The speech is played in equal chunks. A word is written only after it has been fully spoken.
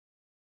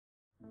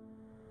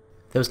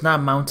There was now a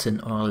mountain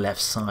on our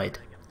left side,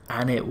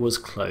 and it was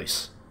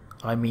close.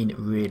 I mean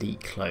really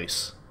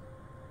close.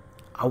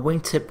 Our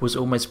wingtip was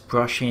almost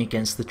brushing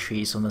against the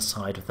trees on the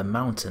side of the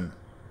mountain.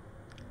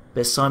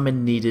 But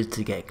Simon needed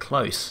to get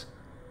close.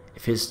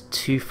 If he was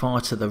too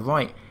far to the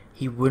right,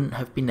 he wouldn't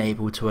have been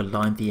able to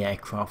align the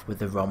aircraft with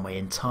the runway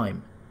in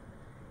time.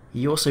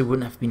 He also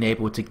wouldn't have been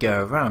able to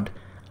go around,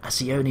 as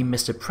the only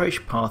missed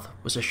approach path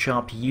was a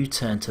sharp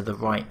U-turn to the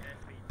right,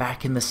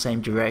 back in the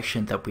same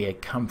direction that we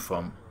had come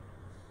from.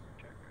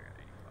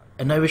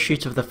 An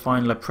overshoot of the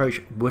final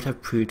approach would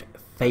have proved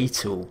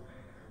fatal,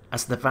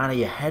 as the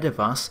valley ahead of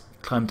us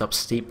climbed up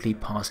steeply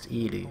past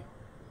Ilu,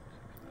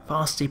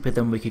 far steeper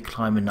than we could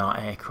climb in our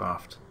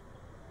aircraft.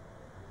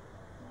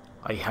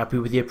 "Are you happy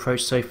with the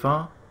approach so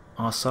far?"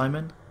 asked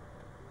Simon.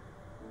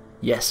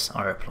 "Yes,"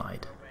 I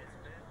replied.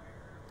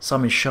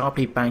 Simon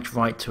sharply banked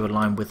right to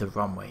align with the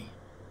runway.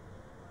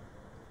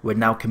 "We're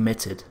now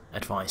committed,"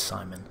 advised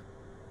Simon.